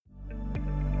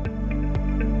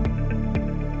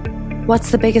What's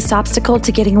the biggest obstacle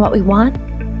to getting what we want?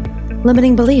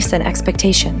 Limiting beliefs and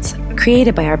expectations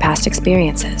created by our past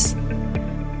experiences.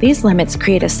 These limits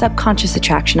create a subconscious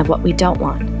attraction of what we don't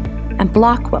want and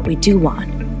block what we do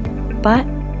want. But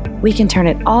we can turn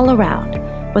it all around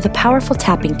with a powerful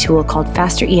tapping tool called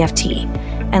Faster EFT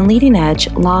and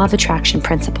leading-edge law of attraction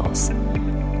principles.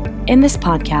 In this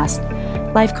podcast,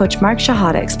 life coach Mark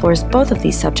Shahada explores both of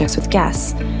these subjects with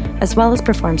guests, as well as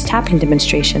performs tapping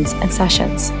demonstrations and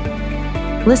sessions.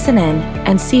 Listen in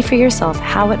and see for yourself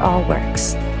how it all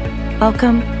works.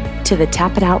 Welcome to the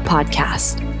Tap It Out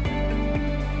Podcast.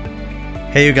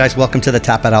 Hey, you guys, welcome to the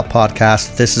Tap It Out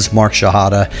Podcast. This is Mark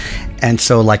Shahada. And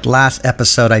so like last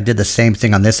episode, I did the same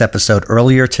thing on this episode.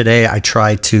 Earlier today, I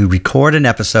tried to record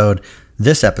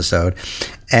this episode,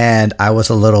 and I was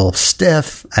a little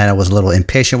stiff and I was a little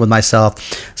impatient with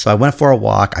myself. So I went for a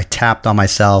walk, I tapped on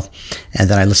myself,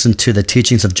 and then I listened to the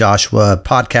Teachings of Joshua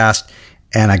podcast,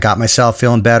 and I got myself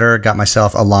feeling better, got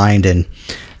myself aligned, and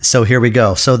so here we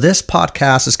go. So this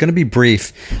podcast is going to be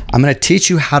brief. I'm going to teach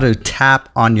you how to tap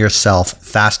on yourself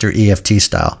faster EFT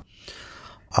style.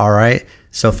 All right.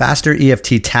 So faster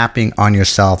EFT tapping on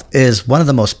yourself is one of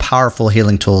the most powerful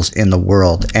healing tools in the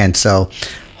world. And so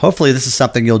hopefully this is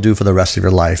something you'll do for the rest of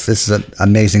your life. This is an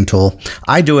amazing tool.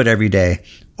 I do it every day,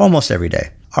 almost every day.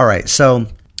 All right. So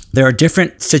there are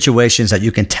different situations that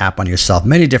you can tap on yourself,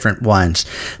 many different ones,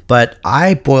 but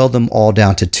I boiled them all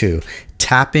down to two: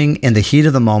 tapping in the heat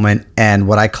of the moment and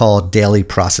what I call daily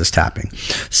process tapping.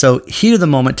 So heat of the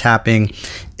moment tapping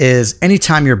is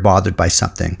anytime you're bothered by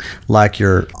something, like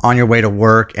you're on your way to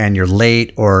work and you're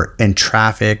late or in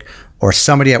traffic, or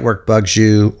somebody at work bugs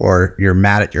you, or you're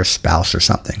mad at your spouse or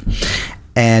something.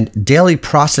 And daily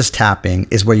process tapping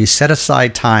is where you set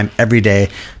aside time every day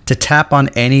to tap on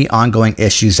any ongoing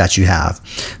issues that you have.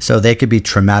 So they could be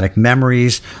traumatic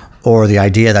memories, or the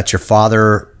idea that your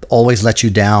father always let you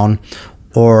down,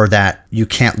 or that you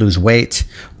can't lose weight,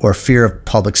 or fear of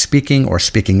public speaking or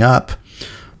speaking up,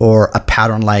 or a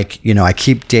pattern like, I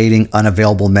keep dating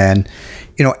unavailable men,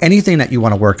 anything that you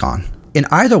want to work on. In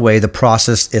either way, the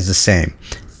process is the same.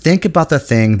 Think about the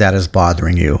thing that is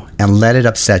bothering you and let it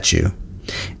upset you.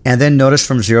 And then notice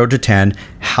from 0 to 10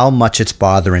 how much it's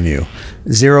bothering you.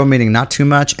 0 meaning not too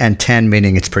much, and 10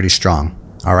 meaning it's pretty strong.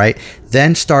 All right.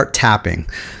 Then start tapping.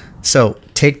 So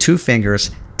take 2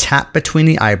 fingers, tap between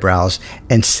the eyebrows,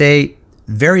 and say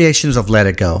variations of let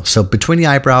it go. So between the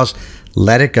eyebrows,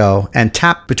 let it go, and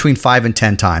tap between 5 and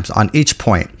 10 times on each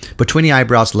point. Between the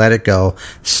eyebrows, let it go.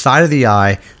 Side of the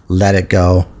eye, let it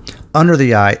go. Under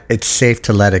the eye, it's safe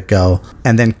to let it go.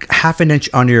 And then 1/2 inch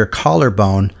under your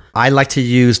collarbone, I like to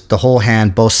use the whole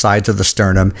hand, both sides of the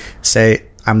sternum. Say,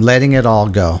 I'm letting it all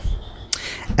go.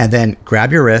 And then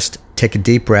grab your wrist, take a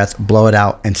deep breath, blow it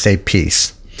out, and say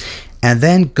peace. And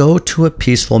then go to a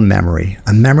peaceful memory,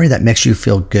 a memory that makes you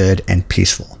feel good and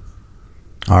peaceful.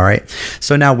 All right.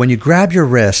 So now when you grab your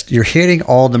wrist, you're hitting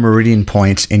all the meridian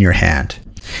points in your hand.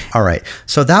 All right.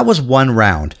 So that was one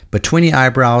round: between the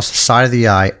eyebrows, side of the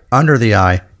eye, under the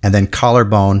eye, and then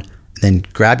collarbone. Then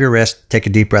grab your wrist, take a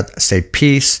deep breath, say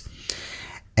peace.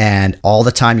 And all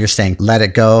the time you're saying, let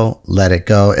it go,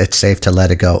 it's safe to let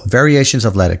it go. Variations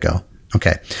of let it go.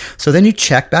 Okay. So then you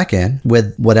check back in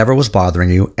with whatever was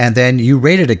bothering you, and then you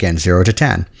rate it again, 0 to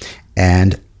 10.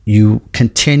 And you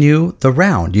continue the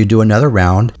round. You do another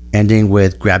round, ending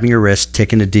with grabbing your wrist,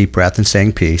 taking a deep breath, and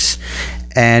saying peace.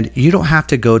 And you don't have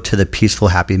to go to the peaceful,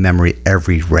 happy memory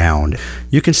every round.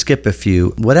 You can skip a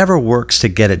few, whatever works to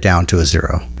get it down to a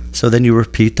 0. So then you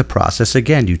repeat the process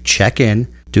again. You check in,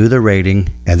 do the rating,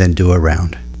 and then do a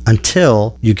round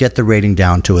until you get the rating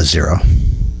down to a 0.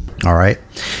 All right.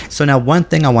 So now one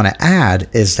thing I want to add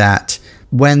is that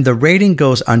when the rating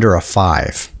goes under a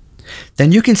 5,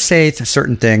 then you can say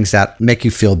certain things that make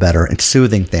you feel better, and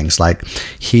soothing things like,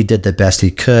 he did the best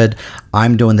he could.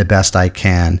 I'm doing the best I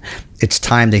can. It's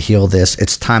time to heal this.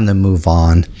 It's time to move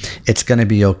on. It's going to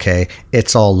be okay.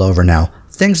 It's all over now.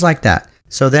 Things like that.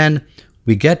 So then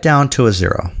we get down to a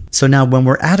 0. So now when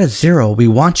we're at a 0, we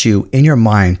want you in your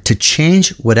mind to change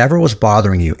whatever was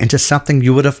bothering you into something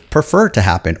you would have preferred to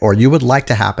happen, or you would like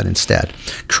to happen instead.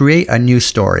 Create a new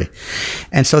story.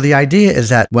 And so the idea is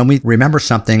that when we remember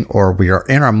something, or we are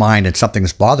in our mind and something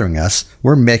is bothering us,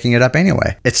 we're making it up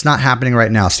anyway. It's not happening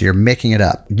right now, so you're making it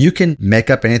up. You can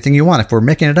make up anything you want. If we're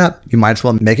making it up, you might as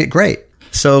well make it great.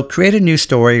 So create a new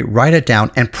story, write it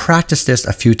down, and practice this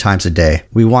a few times a day.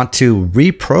 We want to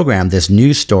reprogram this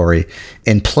new story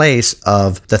in place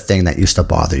of the thing that used to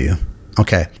bother you.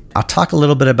 Okay, I'll talk a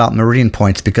little bit about meridian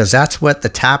points because that's what the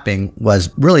tapping was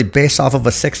really based off of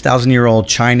a 6,000-year-old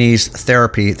Chinese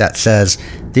therapy that says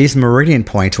these meridian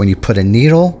points, when you put a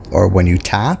needle or when you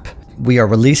tap, we are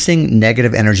releasing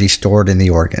negative energy stored in the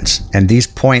organs, and these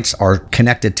points are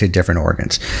connected to different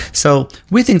organs. So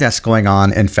we think that's going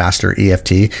on in faster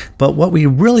EFT, but what we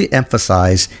really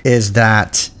emphasize is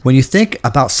that when you think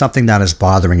about something that is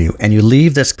bothering you and you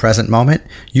leave this present moment,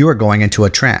 you are going into a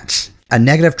trance. A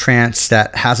negative trance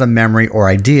that has a memory or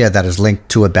idea that is linked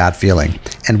to a bad feeling.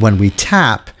 And when we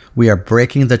tap, we are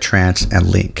breaking the trance and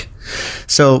link.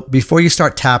 So before you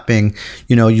start tapping,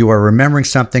 you are remembering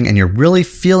something and you're really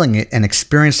feeling it and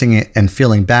experiencing it and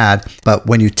feeling bad. But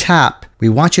when you tap, we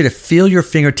want you to feel your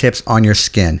fingertips on your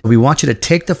skin. We want you to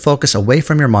take the focus away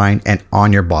from your mind and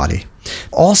on your body.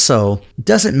 Also, it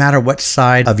doesn't matter what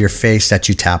side of your face that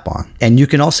you tap on. And you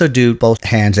can also do both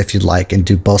hands if you'd like and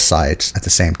do both sides at the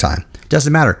same time.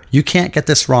 Doesn't matter. You can't get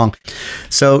this wrong.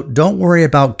 So don't worry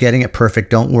about getting it perfect.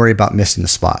 Don't worry about missing the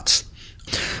spots.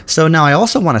 So now I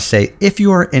also want to say, if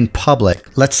you are in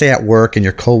public, let's say at work and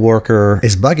your coworker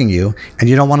is bugging you and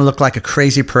you don't want to look like a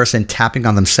crazy person tapping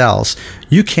on themselves,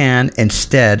 you can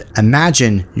instead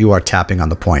imagine you are tapping on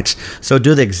the points. So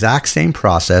do the exact same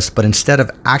process, but instead of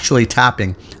actually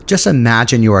tapping, just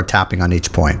imagine you are tapping on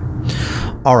each point.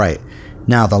 All right.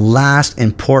 Now, the last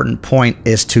important point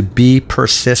is to be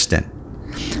persistent.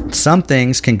 Some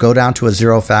things can go down to a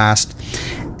zero fast,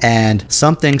 and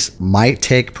some things might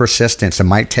take persistence. It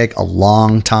might take a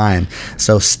long time.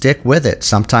 So stick with it.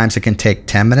 Sometimes it can take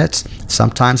 10 minutes,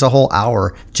 sometimes a whole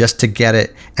hour just to get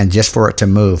it and just for it to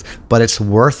move. But it's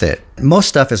worth it. Most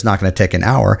stuff is not going to take an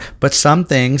hour, but some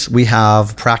things we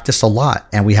have practiced a lot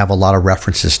and we have a lot of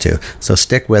references to. So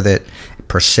stick with it.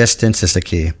 Persistence is the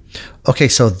key. Okay,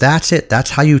 so that's it.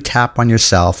 That's how you tap on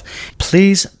yourself.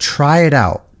 Please try it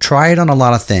out. Try it on a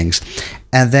lot of things.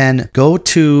 And then go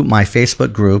to my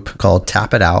Facebook group called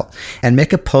Tap It Out and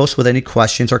make a post with any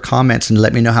questions or comments and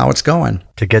let me know how it's going.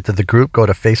 To get to the group, go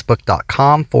to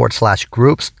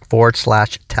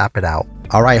facebook.com/groups/Tap It Out.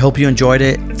 All right. Hope you enjoyed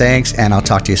it. Thanks. And I'll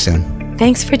talk to you soon.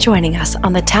 Thanks for joining us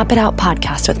on the Tap It Out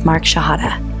podcast with Mark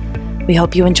Shahada. We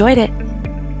hope you enjoyed it.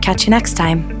 Catch you next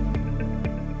time.